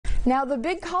Now, the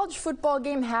big college football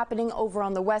game happening over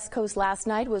on the West Coast last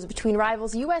night was between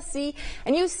rivals USC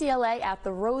and UCLA at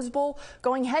the Rose Bowl,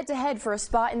 going head-to-head for a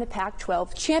spot in the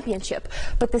Pac-12 championship.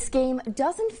 But this game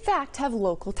does, in fact, have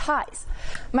local ties.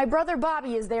 My brother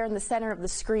Bobby is there in the center of the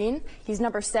screen. He's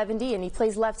number 70, and he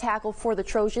plays left tackle for the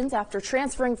Trojans after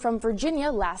transferring from Virginia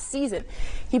last season.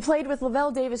 He played with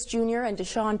Lavel Davis Jr. and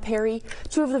Deshaun Perry,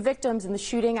 two of the victims in the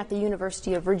shooting at the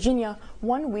University of Virginia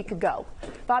 1 week ago.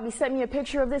 Bobby sent me a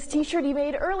picture of this t-shirt he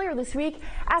made earlier this week,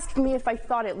 asking me if I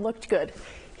thought it looked good.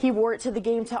 He wore it to the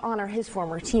game to honor his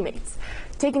former teammates.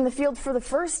 Taking the field for the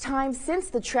first time since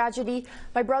the tragedy,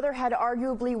 my brother had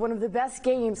arguably one of the best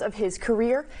games of his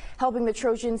career, helping the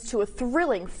Trojans to a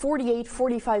thrilling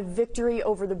 48-45 victory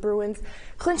over the Bruins,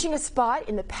 clinching a spot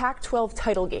in the Pac-12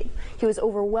 title game. He was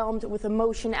overwhelmed with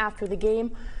emotion after the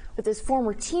game, with his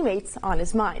former teammates on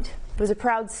his mind. It was a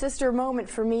proud sister moment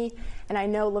for me, and I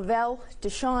know Lavel,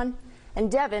 Deshaun, and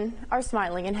Devin are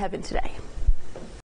smiling in heaven today.